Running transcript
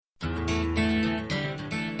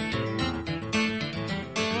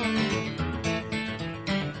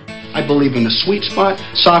I believe in the sweet spot,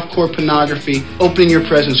 softcore pornography, opening your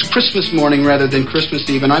presents Christmas morning rather than Christmas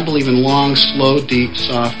Eve, and I believe in long, slow, deep,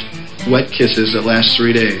 soft, wet kisses that last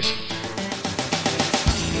 3 days.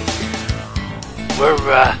 We're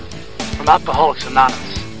from Alcoholics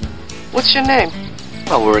Anonymous. What's your name?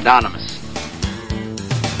 Well, we're anonymous.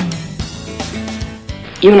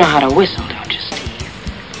 You know how to whistle, don't you,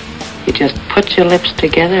 Steve? You just put your lips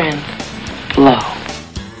together and blow.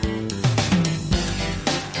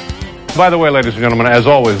 By the way, ladies and gentlemen, as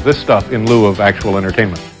always, this stuff in lieu of actual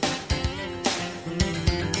entertainment.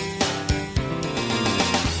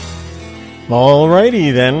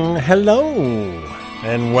 Alrighty then, hello,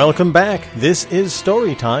 and welcome back. This is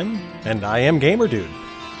Storytime, and I am Gamer Dude.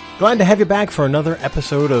 Glad to have you back for another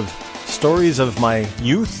episode of stories of my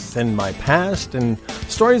youth and my past, and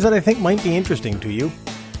stories that I think might be interesting to you.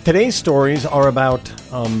 Today's stories are about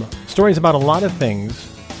a lot of things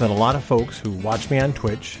that a lot of folks who watch me on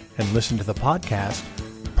Twitch and listen to the podcast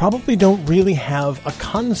probably don't really have a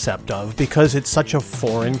concept of, because it's such a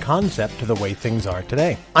foreign concept to the way things are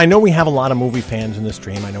today. I know we have a lot of movie fans in the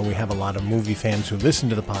stream. I know we have a lot of movie fans who listen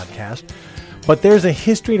to the podcast, but there's a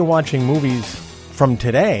history to watching movies from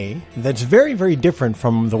today that's very, very different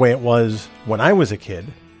from the way it was when I was a kid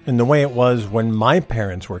and the way it was when my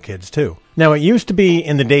parents were kids too. Now, it used to be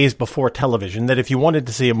in the days before television that if you wanted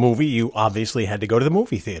to see a movie, you obviously had to go to the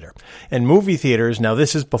movie theater. And movie theaters, now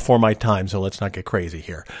this is before my time, so let's not get crazy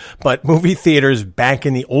here, but movie theaters back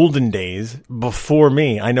in the olden days, before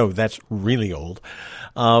me, I know that's really old,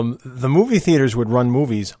 the movie theaters would run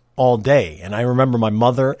movies all day. And I remember my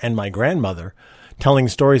mother and my grandmother telling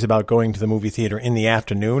stories about going to the movie theater in the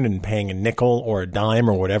afternoon and paying a nickel or a dime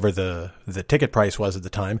or whatever the ticket price was at the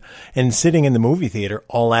time, and sitting in the movie theater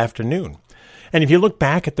all afternoon. And if you look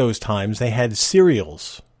back at those times, they had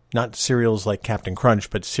serials, not cereals like Captain Crunch,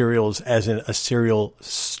 but serials as in a serial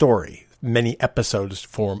story. Many episodes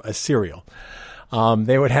form a serial.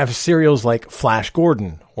 They would have serials like Flash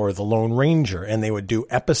Gordon or The Lone Ranger, and they would do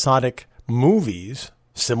episodic movies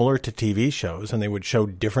similar to TV shows, and they would show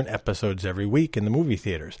different episodes every week in the movie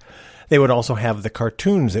theaters. They would also have the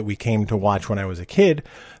cartoons that we came to watch when I was a kid.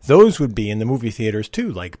 Those would be in the movie theaters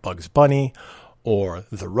too, like Bugs Bunny or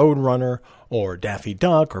The Roadrunner or Daffy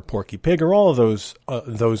Duck or Porky Pig, or all of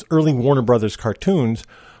those early Warner Brothers cartoons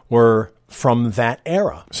were from that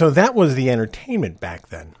era. So that was the entertainment back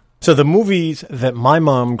then. So the movies that my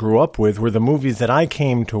mom grew up with were the movies that I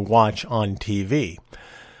came to watch on TV.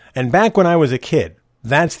 And back when I was a kid,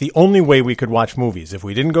 that's the only way we could watch movies. If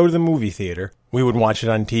we didn't go to the movie theater, we would watch it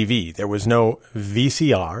on TV. There was no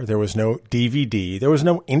VCR, there was no DVD, there was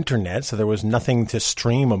no internet, so there was nothing to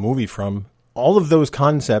stream a movie from. All of those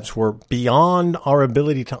concepts were beyond our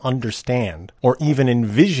ability to understand or even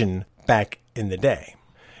envision back in the day.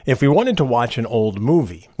 If we wanted to watch an old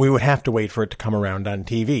movie, we would have to wait for it to come around on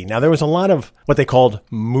TV. Now, there was a lot of what they called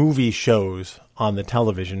movie shows on the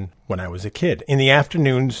television when I was a kid. In the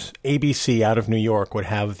afternoons, ABC out of New York would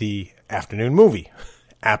have the afternoon movie,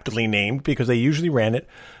 aptly named because they usually ran it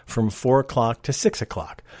from 4 o'clock to 6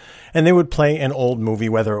 o'clock. And they would play an old movie,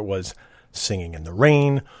 whether it was Singing in the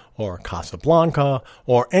Rain or Casablanca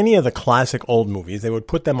or any of the classic old movies. They would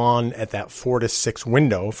put them on at that 4 to 6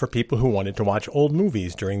 window for people who wanted to watch old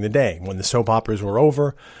movies during the day. When the soap operas were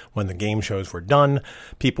over, when the game shows were done,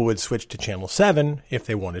 people would switch to Channel 7 if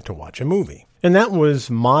they wanted to watch a movie. And that was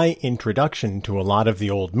my introduction to a lot of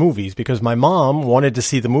the old movies, because my mom wanted to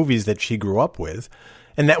see the movies that she grew up with,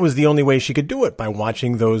 and that was the only way she could do it, by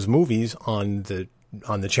watching those movies on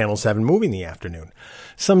the Channel 7 movie in the afternoon.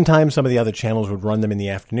 Sometimes some of the other channels would run them in the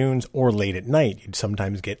afternoons or late at night. You'd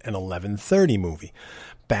sometimes get an 11:30 movie.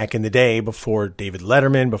 Back in the day, before David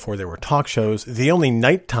Letterman, before there were talk shows, the only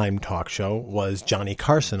nighttime talk show was Johnny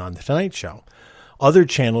Carson on The Tonight Show. Other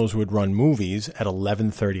channels would run movies at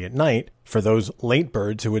 11:30 at night. For those late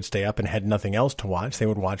birds who would stay up and had nothing else to watch, they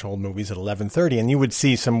would watch old movies at 11:30, and you would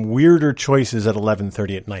see some weirder choices at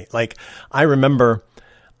 11:30 at night. Like, I remember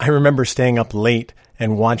staying up late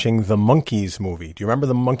and watching the Monkees movie. Do you remember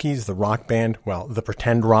the Monkees, the rock band? Well, the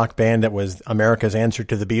pretend rock band that was America's answer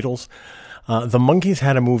to the Beatles. The Monkees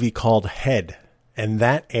had a movie called Head, and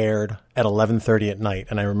that aired at 11:30 at night.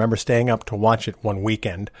 And I remember staying up to watch it one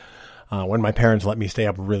weekend when my parents let me stay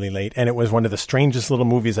up really late. And it was one of the strangest little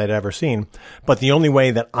movies I'd ever seen. But the only way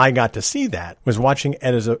that I got to see that was watching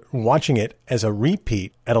it as a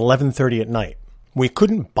repeat at 11:30 at night. We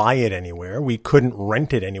couldn't buy it anywhere. We couldn't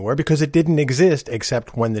rent it anywhere because it didn't exist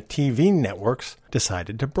except when the TV networks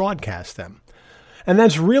decided to broadcast them. And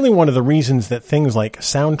that's really one of the reasons that things like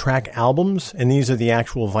soundtrack albums, and these are the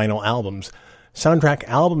actual vinyl albums, soundtrack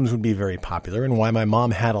albums would be very popular, and why my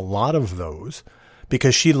mom had a lot of those,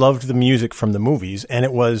 because she loved the music from the movies, and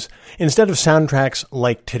it was, instead of soundtracks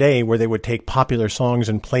like today where they would take popular songs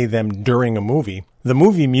and play them during a movie, the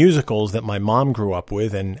movie musicals that my mom grew up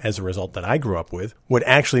with, and as a result that I grew up with, would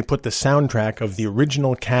actually put the soundtrack of the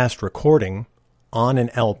original cast recording on an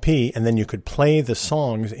LP, and then you could play the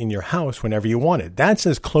songs in your house whenever you wanted. That's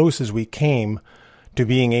as close as we came to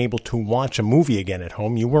being able to watch a movie again at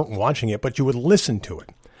home. You weren't watching it, but you would listen to it.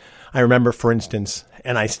 I remember, for instance,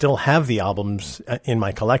 and I still have the albums in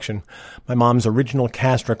my collection, my mom's original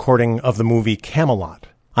cast recording of the movie Camelot.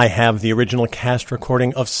 I have the original cast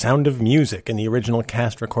recording of Sound of Music and the original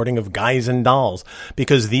cast recording of Guys and Dolls,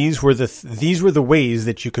 because these were the ways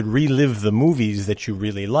that you could relive the movies that you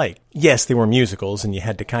really liked. Yes, they were musicals, and you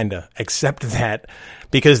had to kind of accept that,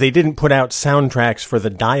 because they didn't put out soundtracks for the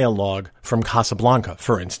dialogue from Casablanca,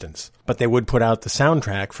 for instance. But they would put out the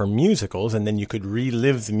soundtrack for musicals, and then you could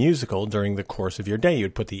relive the musical during the course of your day.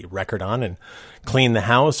 You'd put the record on and clean the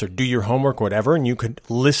house or do your homework, whatever, and you could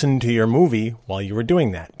listen to your movie while you were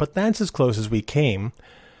doing that. But that's as close as we came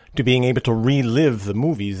to being able to relive the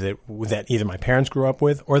movies that either my parents grew up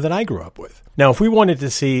with or that I grew up with. Now, if we wanted to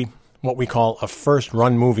see what we call a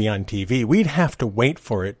first-run movie on TV, we'd have to wait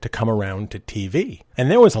for it to come around to TV. And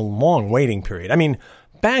there was a long waiting period. I mean,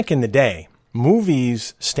 back in the day,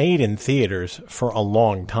 movies stayed in theaters for a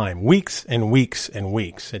long time, weeks and weeks and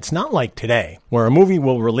weeks. It's not like today, where a movie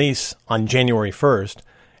will release on January 1st,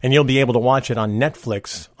 and you'll be able to watch it on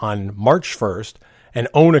Netflix on March 1st, and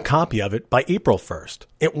own a copy of it by April 1st.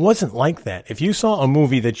 It wasn't like that. If you saw a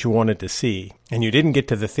movie that you wanted to see, and you didn't get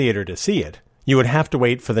to the theater to see it, you would have to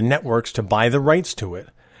wait for the networks to buy the rights to it,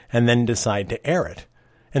 and then decide to air it.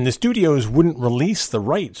 And the studios wouldn't release the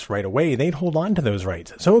rights right away. They'd hold on to those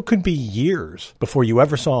rights. So it could be years before you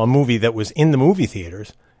ever saw a movie that was in the movie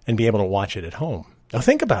theaters and be able to watch it at home. Now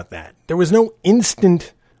think about that. There was no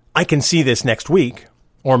instant, I can see this next week,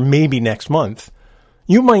 or maybe next month.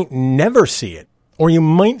 You might never see it, or you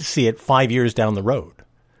might see it 5 years down the road.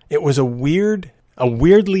 It was a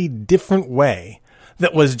weirdly different way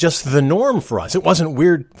that was just the norm for us. It wasn't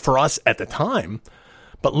weird for us at the time,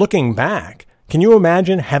 but looking back, can you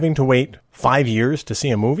imagine having to wait 5 years to see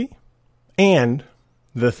a movie? And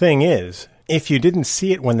the thing is, if you didn't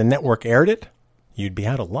see it when the network aired it, you'd be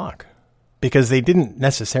out of luck, because they didn't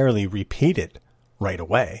necessarily repeat it right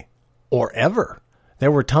away or ever. There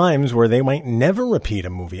were times where they might never repeat a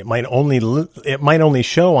movie. It might only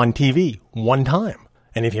show on TV one time.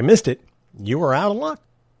 And if you missed it, you were out of luck.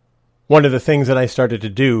 One of the things that I started to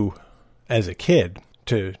do as a kid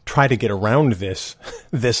to try to get around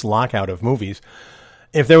this lockout of movies,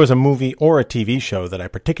 if there was a movie or a TV show that I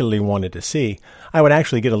particularly wanted to see, I would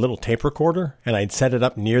actually get a little tape recorder and I'd set it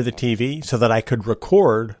up near the TV so that I could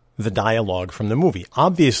record the dialogue from the movie.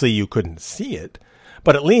 Obviously, you couldn't see it,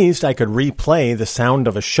 but at least I could replay the sound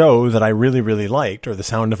of a show that I really, really liked, or the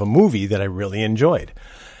sound of a movie that I really enjoyed.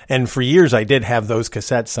 And for years, I did have those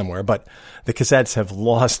cassettes somewhere, but the cassettes have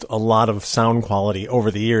lost a lot of sound quality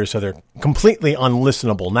over the years, so they're completely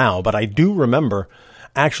unlistenable now. But I do remember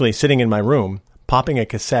actually sitting in my room, popping a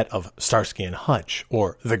cassette of Starsky and Hutch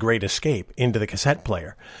or The Great Escape into the cassette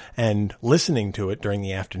player and listening to it during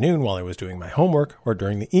the afternoon while I was doing my homework, or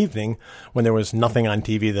during the evening when there was nothing on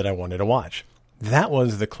TV that I wanted to watch. That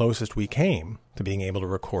was the closest we came to being able to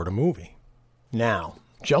record a movie. Now,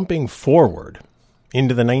 jumping forward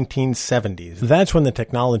into the 1970s, that's when the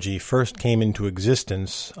technology first came into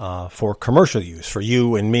existence for commercial use, for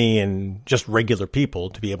you and me and just regular people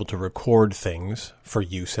to be able to record things for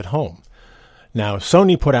use at home. Now,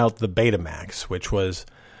 Sony put out the Betamax, which was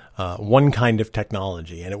one kind of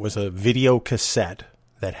technology, and it was a video cassette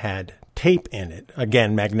that had tape in it.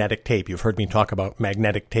 Again, magnetic tape. You've heard me talk about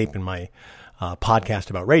magnetic tape in my podcast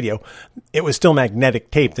about radio. It was still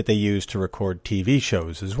magnetic tape that they used to record TV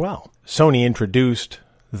shows as well. Sony introduced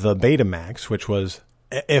the Betamax, which was,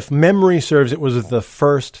 if memory serves, it was the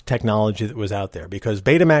first technology that was out there, because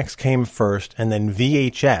Betamax came first, and then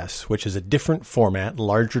VHS, which is a different format,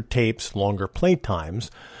 larger tapes, longer play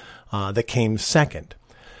times, that came second.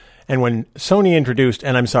 And when Sony introduced,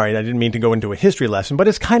 and I'm sorry, I didn't mean to go into a history lesson, but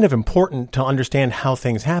it's kind of important to understand how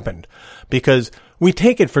things happened, because we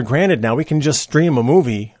take it for granted now. We can just stream a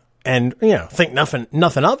movie and, think nothing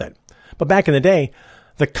of it. But back in the day,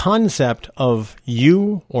 the concept of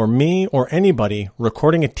you or me or anybody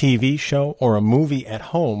recording a TV show or a movie at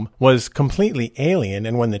home was completely alien.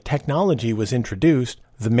 And when the technology was introduced,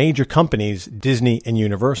 the major companies, Disney and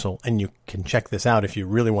Universal, and you can check this out if you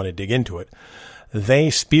really want to dig into it, they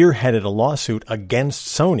spearheaded a lawsuit against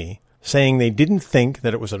Sony saying they didn't think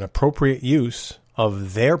that it was an appropriate use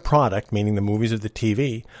of their product, meaning the movies or the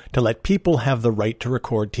TV, to let people have the right to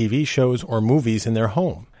record TV shows or movies in their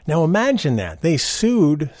home. Now imagine that. They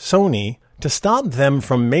sued Sony to stop them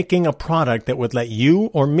from making a product that would let you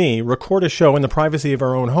or me record a show in the privacy of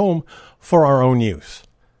our own home for our own use.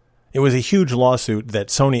 It was a huge lawsuit that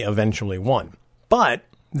Sony eventually won. But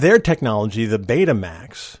their technology, the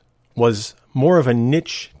Betamax, was more of a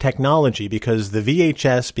niche technology because the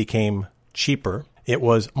VHS became cheaper. It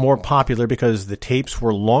was more popular because the tapes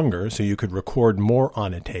were longer, so you could record more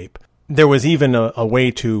on a tape. There was even a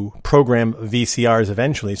way to program VCRs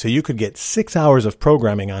eventually, so you could get 6 hours of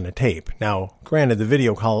programming on a tape. Now, granted, the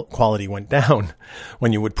video quality went down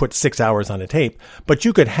when you would put 6 hours on a tape, but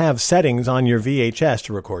you could have settings on your VHS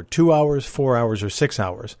to record 2 hours, 4 hours, or 6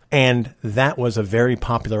 hours. And that was a very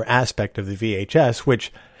popular aspect of the VHS,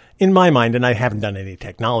 which, in my mind, and I haven't done any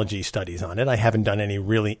technology studies on it, I haven't done any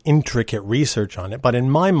really intricate research on it, but in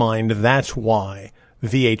my mind, that's why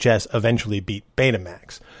VHS eventually beat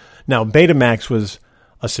Betamax. Now, Betamax was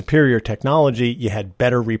a superior technology. You had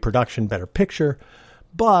better reproduction, better picture,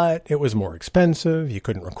 but it was more expensive. You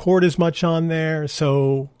couldn't record as much on there.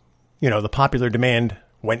 So, the popular demand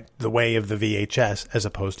went the way of the VHS as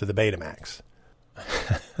opposed to the Betamax.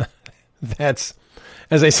 That's,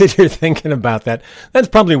 as I sit here thinking about that, that's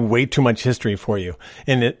probably way too much history for you.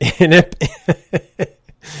 In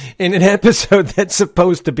an episode that's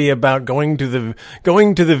supposed to be about going to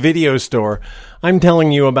the video store, I'm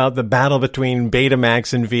telling you about the battle between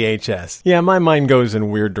Betamax and VHS. Yeah, my mind goes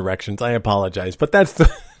in weird directions. I apologize, but that's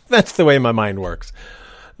the way my mind works.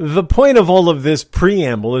 The point of all of this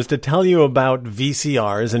preamble is to tell you about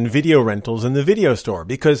VCRs and video rentals in the video store,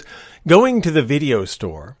 because going to the video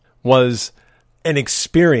store was an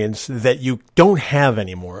experience that you don't have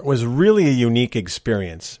anymore. It was really a unique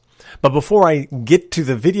experience. But before I get to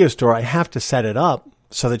the video store, I have to set it up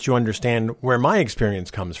so that you understand where my experience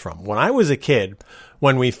comes from. When I was a kid,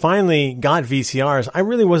 when we finally got VCRs, I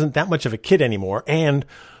really wasn't that much of a kid anymore, and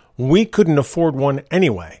we couldn't afford one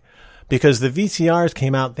anyway. Because the VCRs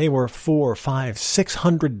came out, they were $400,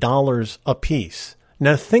 $500, $600 a piece.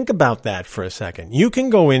 Now think about that for a second. You can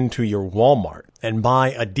go into your Walmart and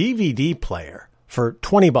buy a DVD player for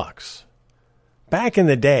 $20. Back in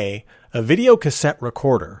the day, a video cassette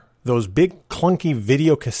recorder, those big clunky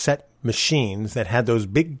video cassette machines that had those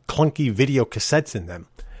big clunky video cassettes in them,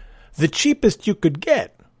 the cheapest you could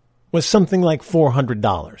get was something like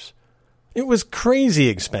 $400. It was crazy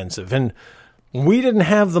expensive, and we didn't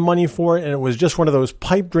have the money for it, and it was just one of those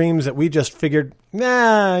pipe dreams that we just figured,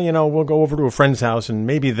 we'll go over to a friend's house and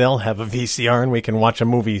maybe they'll have a VCR and we can watch a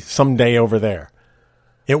movie someday over there.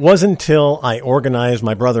 It wasn't until I organized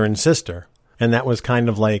my brother and sister, and that was kind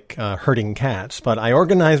of like herding cats. But I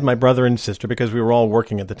organized my brother and sister because we were all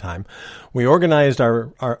working at the time. We organized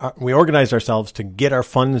we organized ourselves to get our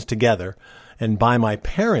funds together and buy my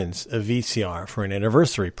parents a VCR for an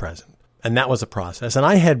anniversary present. And that was a process. And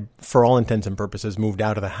I had, for all intents and purposes, moved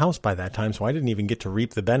out of the house by that time, so I didn't even get to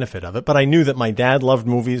reap the benefit of it. But I knew that my dad loved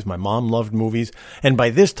movies, my mom loved movies, and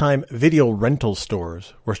by this time, video rental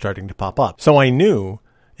stores were starting to pop up. So I knew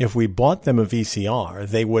if we bought them a VCR,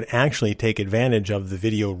 they would actually take advantage of the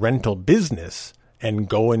video rental business and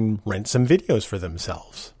go and rent some videos for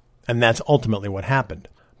themselves. And that's ultimately what happened.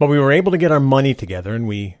 But we were able to get our money together, and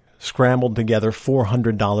we scrambled together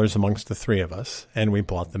 $400 amongst the three of us, and we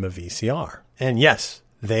bought them a VCR. And yes,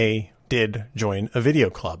 they did join a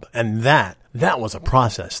video club. And that was a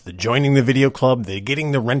process. The joining the video club, the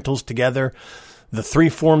getting the rentals together, the 3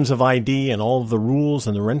 forms of ID and all of the rules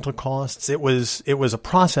and the rental costs. It was a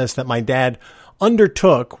process that my dad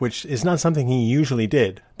undertook, which is not something he usually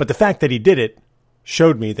did. But the fact that he did it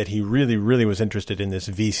showed me that he really, really was interested in this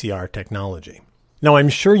VCR technology. Now, I'm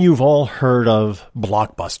sure you've all heard of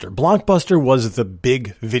Blockbuster. Blockbuster was the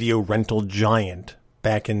big video rental giant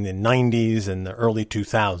back in the 90s and the early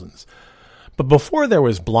 2000s. But before there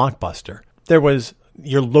was Blockbuster, there was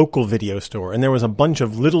your local video store, and there was a bunch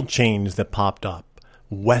of little chains that popped up.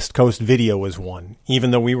 West Coast Video was one.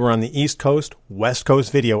 Even though we were on the East Coast, West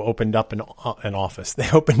Coast Video opened up an office.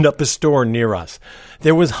 They opened up a store near us.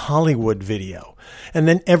 There was Hollywood Video. And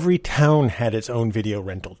then every town had its own video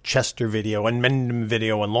rental. Chester Video and Mendham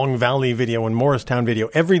Video and Long Valley Video and Morristown Video.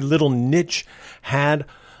 Every little niche had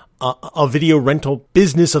a video rental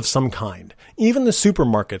business of some kind. Even the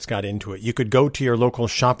supermarkets got into it. You could go to your local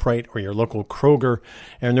ShopRite or your local Kroger,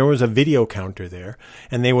 and there was a video counter there,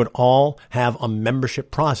 and they would all have a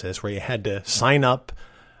membership process where you had to sign up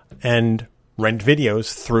and rent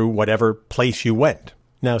videos through whatever place you went.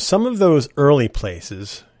 Now, some of those early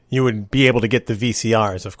places, you would be able to get the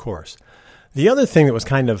VCRs, of course. The other thing that was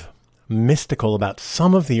kind of mystical about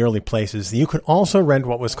some of the early places, you could also rent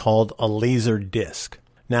what was called a laser disc.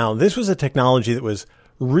 Now, this was a technology that was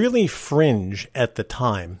really fringe at the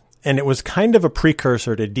time, and it was kind of a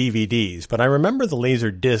precursor to DVDs, but I remember the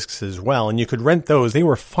laser discs as well, and you could rent those. They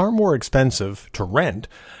were far more expensive to rent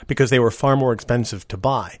because they were far more expensive to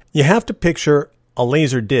buy. You have to picture a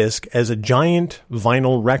laser disc as a giant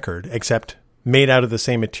vinyl record, except made out of the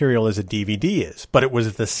same material as a DVD is, but it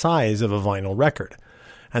was the size of a vinyl record.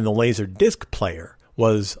 And the laser disc player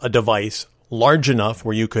was a device large enough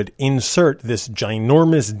where you could insert this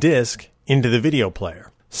ginormous disc into the video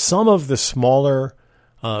player. Some of the smaller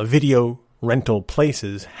video rental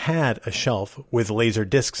places had a shelf with laser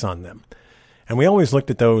discs on them. And we always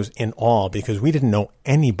looked at those in awe because we didn't know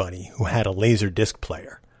anybody who had a laser disc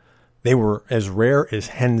player. They were as rare as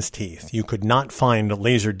hen's teeth. You could not find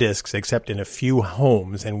laser discs except in a few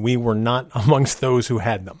homes, and we were not amongst those who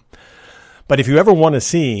had them. But if you ever want to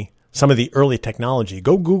see some of the early technology,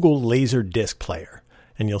 go Google laser disc player,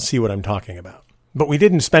 and you'll see what I'm talking about. But we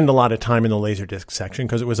didn't spend a lot of time in the Laserdisc section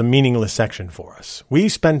because it was a meaningless section for us. We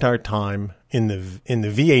spent our time in the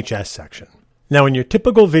VHS section. Now, in your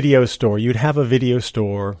typical video store, you'd have a video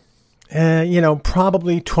store,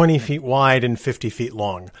 probably 20 feet wide and 50 feet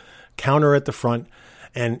long. Counter at the front,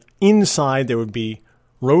 and inside there would be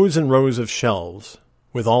rows and rows of shelves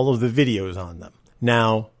with all of the videos on them.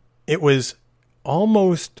 Now, it was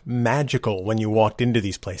almost magical when you walked into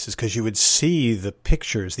these places because you would see the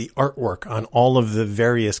pictures, the artwork on all of the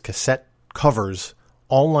various cassette covers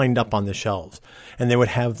all lined up on the shelves. And they would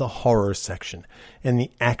have the horror section and the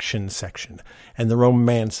action section and the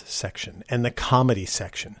romance section and the comedy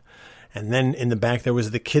section. And then in the back there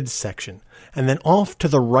was the kids section. And then off to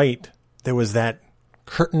the right there was that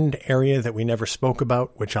curtained area that we never spoke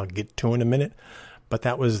about, which I'll get to in a minute. But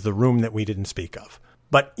that was the room that we didn't speak of.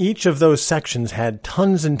 But each of those sections had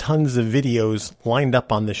tons and tons of videos lined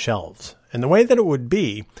up on the shelves. And the way that it would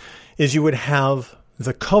be is you would have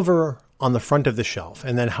the cover on the front of the shelf,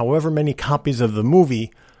 and then however many copies of the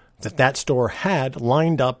movie that store had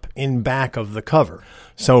lined up in back of the cover.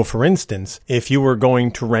 So, for instance, if you were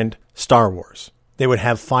going to rent Star Wars, they would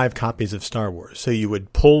have 5 copies of Star Wars. So you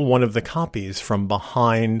would pull one of the copies from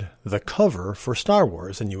behind the cover for Star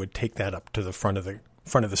Wars, and you would take that up to the front of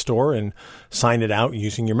the store and sign it out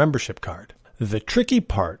using your membership card. The tricky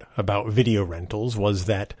part about video rentals was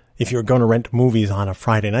that if you were going to rent movies on a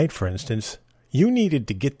Friday night, for instance, you needed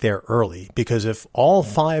to get there early because if all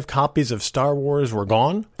 5 copies of Star Wars were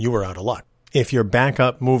gone, you were out of luck. If your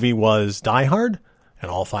backup movie was Die Hard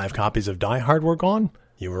and all 5 copies of Die Hard were gone,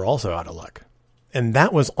 you were also out of luck. And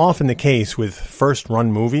that was often the case with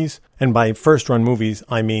first-run movies. And by first-run movies,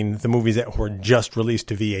 I mean the movies that were just released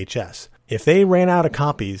to VHS. If they ran out of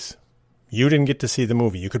copies, you didn't get to see the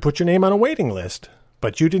movie. You could put your name on a waiting list,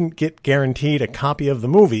 but you didn't get guaranteed a copy of the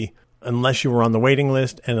movie unless you were on the waiting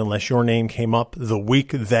list and unless your name came up the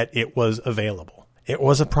week that it was available. It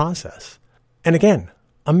was a process. And again,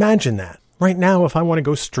 imagine that. Right now, if I want to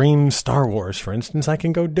go stream Star Wars, for instance, I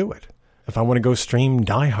can go do it. If I want to go stream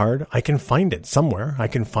Die Hard, I can find it somewhere. I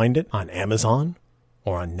can find it on Amazon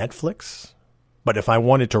or on Netflix. But if I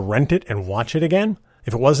wanted to rent it and watch it again,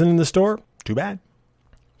 if it wasn't in the store, too bad.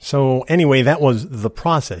 So anyway, that was the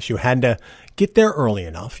process. You had to get there early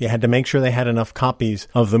enough. You had to make sure they had enough copies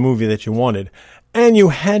of the movie that you wanted. And you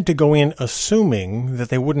had to go in assuming that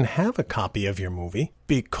they wouldn't have a copy of your movie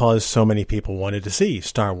because so many people wanted to see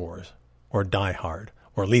Star Wars or Die Hard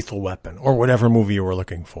or Lethal Weapon or whatever movie you were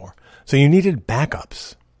looking for. So you needed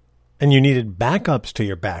backups. And you needed backups to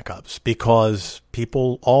your backups because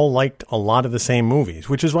people all liked a lot of the same movies,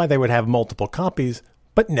 which is why they would have multiple copies,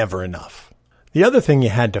 but never enough. The other thing you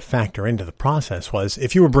had to factor into the process was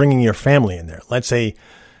if you were bringing your family in there, let's say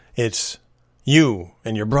it's you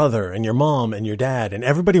and your brother and your mom and your dad, and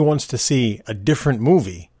everybody wants to see a different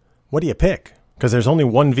movie, what do you pick? Because there's only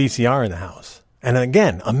one VCR in the house. And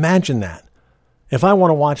again, imagine that. If I want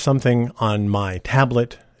to watch something on my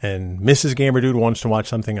tablet and Mrs. Gamerdude wants to watch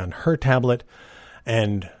something on her tablet,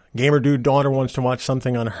 and Gamerdude daughter wants to watch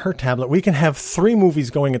something on her tablet, we can have 3 movies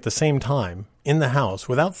going at the same time in the house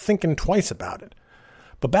without thinking twice about it.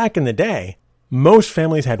 But back in the day, most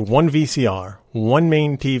families had one VCR, one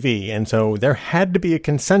main TV, and so there had to be a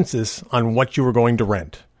consensus on what you were going to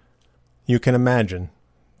rent. You can imagine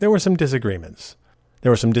there were some disagreements.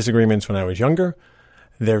 There were some disagreements when I was younger.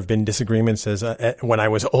 There have been disagreements when I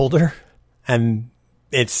was older, and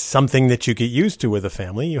it's something that you get used to with a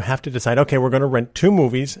family. You have to decide, okay, we're going to rent 2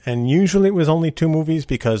 movies. And usually it was only 2 movies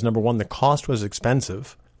because, number one, the cost was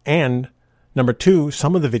expensive. And Number two,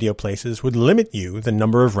 some of the video places would limit you the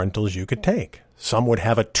number of rentals you could take. Some would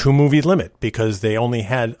have a 2-movie limit because they only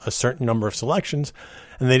had a certain number of selections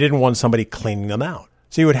and they didn't want somebody cleaning them out.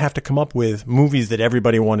 So you would have to come up with movies that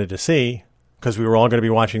everybody wanted to see because we were all going to be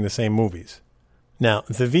watching the same movies. Now,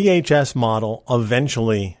 the VHS model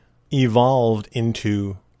eventually evolved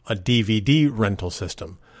into a DVD rental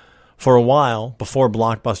system. For a while, before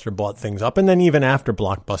Blockbuster bought things up, and then even after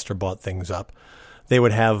Blockbuster bought things up, they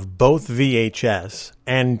would have both VHS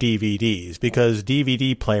and DVDs because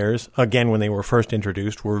DVD players, again, when they were first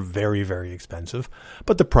introduced, were very, very expensive,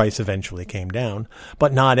 but the price eventually came down.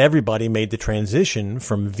 But not everybody made the transition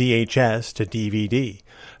from VHS to DVD.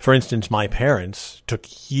 For instance, my parents took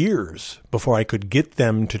years before I could get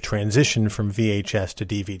them to transition from VHS to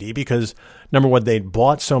DVD because, number one, they'd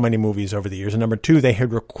bought so many movies over the years, and number two, they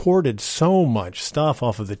had recorded so much stuff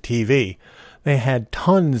off of the TV. They had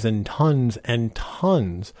tons and tons and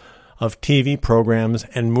tons of TV programs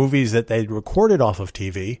and movies that they'd recorded off of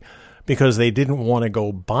TV because they didn't want to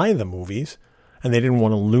go buy the movies and they didn't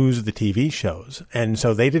want to lose the TV shows. And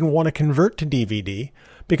so they didn't want to convert to DVD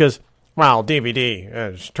because, well,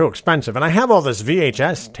 DVD is too expensive. And I have all this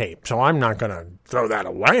VHS tape, so I'm not going to throw that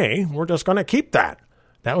away. We're just going to keep that.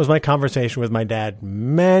 That was my conversation with my dad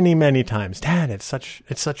many, many times. Dad, it's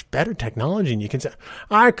such better technology, and you can see,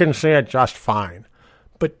 I can see it just fine.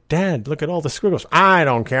 But Dad, look at all the squiggles. I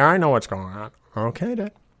don't care. I know what's going on. Okay,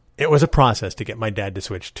 Dad. It was a process to get my dad to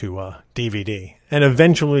switch to DVD, and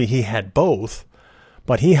eventually he had both,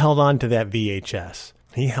 but he held on to that VHS.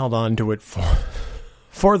 He held on to it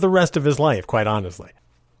for the rest of his life, quite honestly.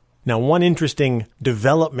 Now, one interesting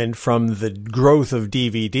development from the growth of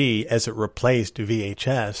DVD as it replaced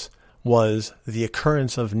VHS was the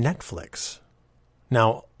occurrence of Netflix.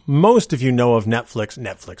 Now, most of you know of Netflix.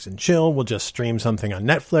 Netflix and chill. We'll just stream something on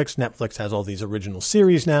Netflix. Netflix has all these original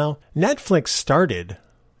series now. Netflix started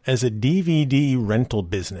as a DVD rental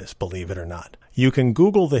business, believe it or not. You can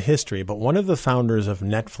Google the history, but one of the founders of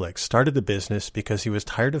Netflix started the business because he was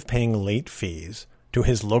tired of paying late fees to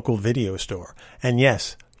his local video store. And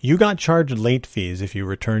yes, you got charged late fees if you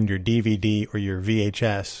returned your DVD or your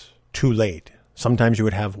VHS too late. Sometimes you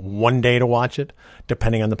would have 1 day to watch it,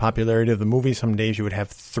 depending on the popularity of the movie. Some days you would have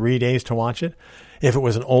 3 days to watch it. If it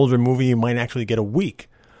was an older movie, you might actually get a week.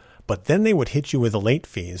 But then they would hit you with the late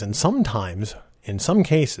fees. And sometimes, in some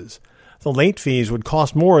cases, the late fees would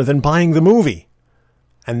cost more than buying the movie.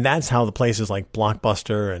 And that's how the places like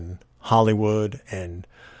Blockbuster and Hollywood and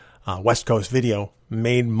West Coast Video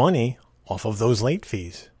made money off of those late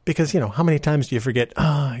fees. Because, how many times do you forget,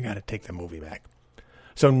 I got to take the movie back?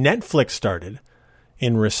 So Netflix started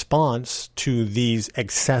in response to these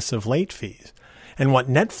excessive late fees. And what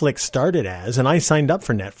Netflix started as, and I signed up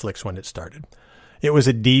for Netflix when it started, it was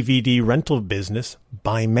a DVD rental business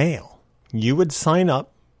by mail. You would sign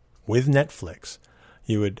up with Netflix.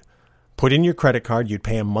 You would put in your credit card, you'd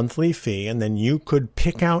pay a monthly fee, and then you could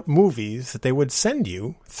pick out movies that they would send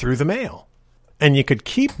you through the mail. And you could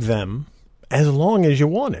keep them as long as you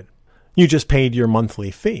wanted. You just paid your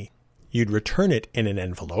monthly fee. You'd return it in an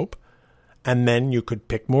envelope, and then you could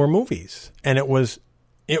pick more movies. And it was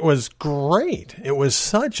great. It was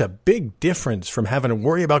such a big difference from having to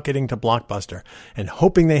worry about getting to Blockbuster and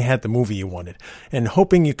hoping they had the movie you wanted and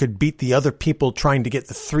hoping you could beat the other people trying to get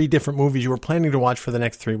the 3 different movies you were planning to watch for the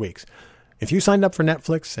next 3 weeks. If you signed up for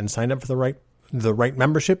Netflix and signed up for the right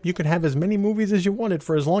membership, you could have as many movies as you wanted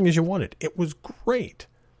for as long as you wanted. It was great.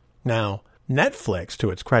 Now, Netflix, to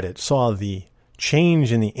its credit, saw the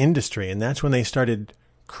change in the industry, and that's when they started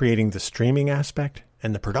creating the streaming aspect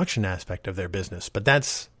and the production aspect of their business. But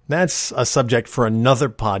that's a subject for another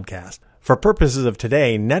podcast. For purposes of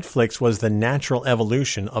today, Netflix was the natural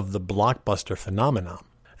evolution of the Blockbuster phenomenon.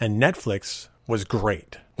 And Netflix was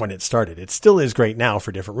great when it started. It still is great now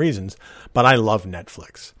for different reasons, but I love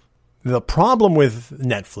Netflix. The problem with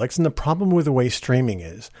Netflix and the problem with the way streaming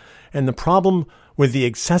is, and the problem with the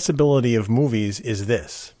accessibility of movies is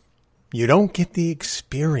this. You don't get the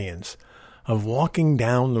experience of walking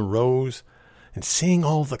down the rows and seeing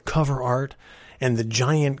all the cover art and the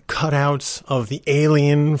giant cutouts of the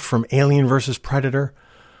alien from Alien vs. Predator,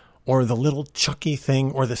 or the little Chucky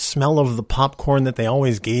thing, or the smell of the popcorn that they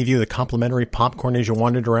always gave you, the complimentary popcorn as you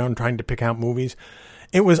wandered around trying to pick out movies.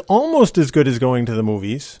 It was almost as good as going to the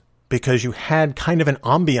movies because you had kind of an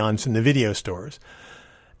ambiance in the video stores.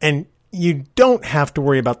 And you don't have to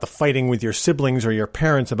worry about the fighting with your siblings or your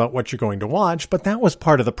parents about what you're going to watch, but that was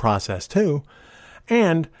part of the process too.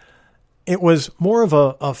 And it was more of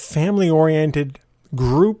a family-oriented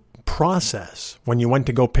group process when you went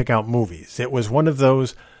to go pick out movies. It was one of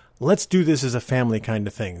those, let's do this as a family kind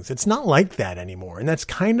of thing. It's not like that anymore. And that's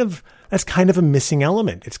kind of a missing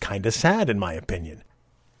element. It's kind of sad, in my opinion.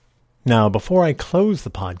 Now, before I close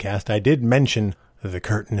the podcast, I did mention the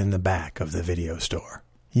curtain in the back of the video store.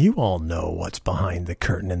 You all know what's behind the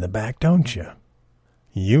curtain in the back, don't you?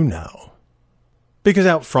 You know. Because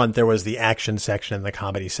out front there was the action section and the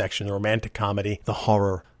comedy section, the romantic comedy, the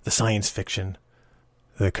horror, the science fiction.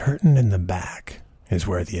 The curtain in the back is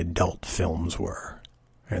where the adult films were.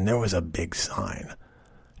 And there was a big sign.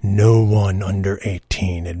 No one under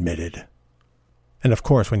 18 admitted. And of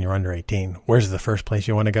course, when you're under 18, where's the first place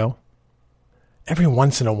you want to go? Every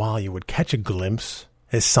once in a while you would catch a glimpse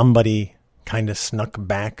as somebody kind of snuck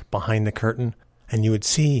back behind the curtain, and you would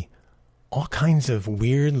see all kinds of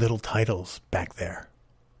weird little titles back there.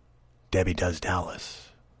 Debbie Does Dallas,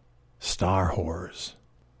 Star Whores,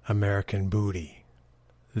 American Booty,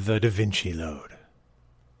 The Da Vinci Load,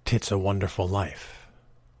 Tits a Wonderful Life.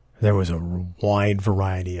 There was a wide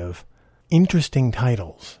variety of interesting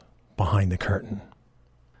titles behind the curtain.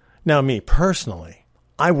 Now, me personally,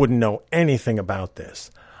 I wouldn't know anything about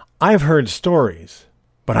this. I've heard stories,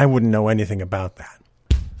 but I wouldn't know anything about that.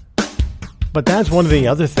 But that's one of the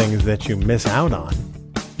other things that you miss out on.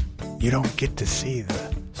 You don't get to see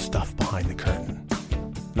the stuff behind the curtain.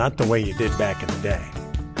 Not the way you did back in the day.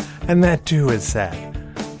 And that too is sad.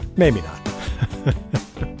 Maybe not.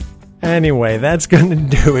 Anyway, that's going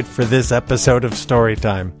to do it for this episode of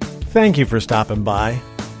Storytime. Thank you for stopping by.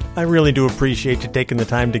 I really do appreciate you taking the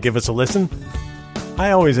time to give us a listen.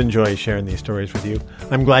 I always enjoy sharing these stories with you.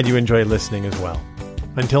 I'm glad you enjoy listening as well.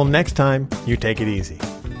 Until next time, you take it easy.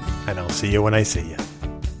 And I'll see you when I see you.